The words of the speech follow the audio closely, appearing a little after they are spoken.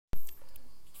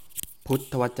พุท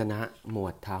ธวจนะหมว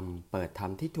ดธรรมเปิดธรร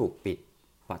มที่ถูกปิด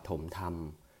ปฐมธรรม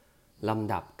ล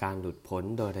ำดับการหลุดพ้น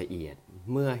โดยละเอียด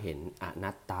เมื่อเห็นอ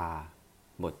นัตตา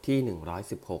บทที่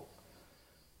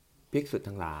116ภิกษุ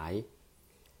ทั้งหลาย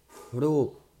รูป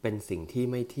เป็นสิ่งที่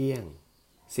ไม่เที่ยง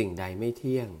สิ่งใดไม่เ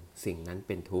ที่ยงสิ่งนั้นเ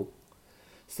ป็นทุกข์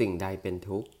สิ่งใดเป็น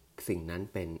ทุกข์สิ่งนั้น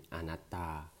เป็นอนัตตา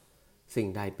สิ่ง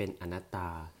ใดเป็นอนัตตา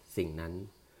สิ่งนั้น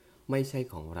ไม่ใช่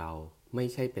ของเราไม่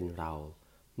ใช่เป็นเรา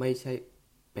ไม่ใช่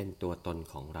เป็นตัวตน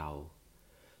ของเรา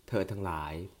เธอทั้งหลา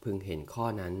ยพึงเห็นข้อ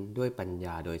นั้นด้วยปัญญ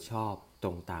าโดยชอบตร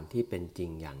งตามที่เป็นจริ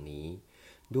งอย่างนี้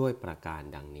ด้วยประการ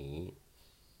ดังนี้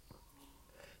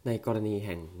ในกรณีแ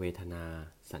ห่งเวทนา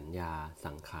สัญญา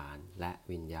สังขารและ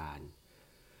วิญญาณ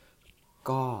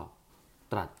ก็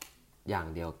ตรัสอย่าง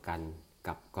เดียวกัน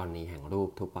กับกรณีแห่งรูป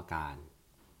ทุกประการ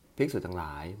ภิกษุทั้งหล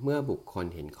ายเมื่อบุคคล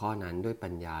เห็นข้อนั้นด้วยปั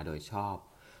ญญาโดยชอบ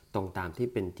ตรงตามที่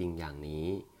เป็นจริงอย่างนี้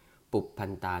ปุพพั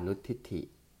นตานุทิฏฐิ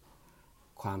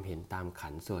ความเห็นตามขั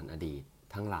นธ์ส่วนอดีต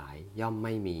ทั้งหลายย่อมไ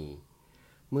ม่มี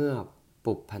เมื่อ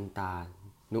ปุพพันตา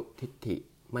นุทิฏฐิ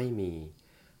ไม่มี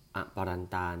อปรัน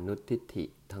ตานุทิฏฐิ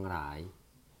ทั้งหลาย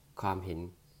ความ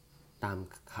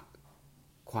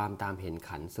ตามเห็น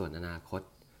ขันธ์ส่วนอนาคต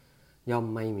ย่อม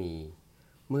ไม่มี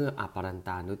เมื่ออปรันต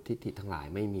านุทิฏฐิทั้งหลาย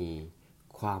ไม่มี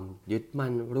ความยึด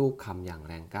มั่นรูปคำอย่าง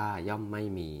แรงกล้าย่อมไม่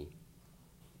มี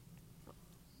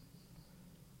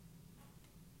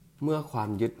เมื่อความ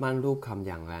ยึดมั่นรูปคำอ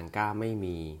ย่างแรงกล้าไม่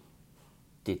มี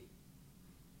จิต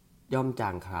ย่อมจา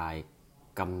งคลาย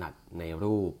กำหนัดใน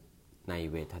รูปใน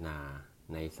เวทนา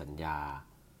ในสัญญา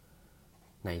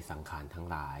ในสังขารทั้ง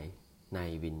หลายใน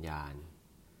วิญญาณ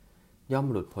ย่อม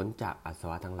หลุดพ้นจากอาส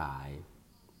วะทั้งหลาย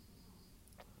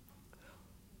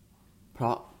เพร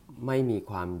าะไม่มี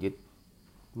ความยึด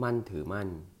มั่นถือมั่น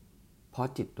เพราะ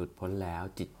จิตหลุดพ้นแล้ว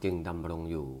จิตจึงดำรง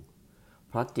อยู่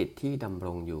เพราะจิตที่ดำร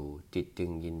งอยู่จิตจึง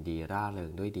ยินดีร่าเริ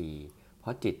งด้วยดีเพร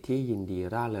าะจิตที่ยินดี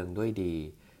ร่าเริงด้วยดี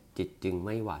จิตจึงไ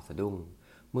ม่หวาดสะดุ้ง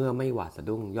เมื่อไม่หวาดสะ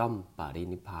ดุ้งย่อมปริ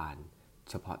นิพพาน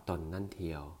เฉพาะตนนั่นเที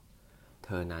ยวเธ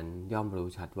อนั้นย่อมรู้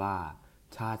ชัดว่า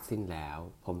ชาติสิ้นแล้ว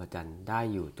พรหมจรรย์ได้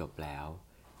อยู่จบแล้ว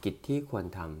กิจที่ควร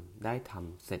ทำได้ท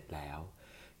ำเสร็จแล้ว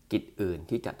กิจอื่น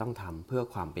ที่จะต้องทำเพื่อ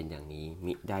ความเป็นอย่างนี้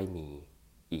มิได้มี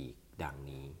อีกดัง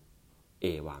นี้เอ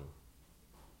วัง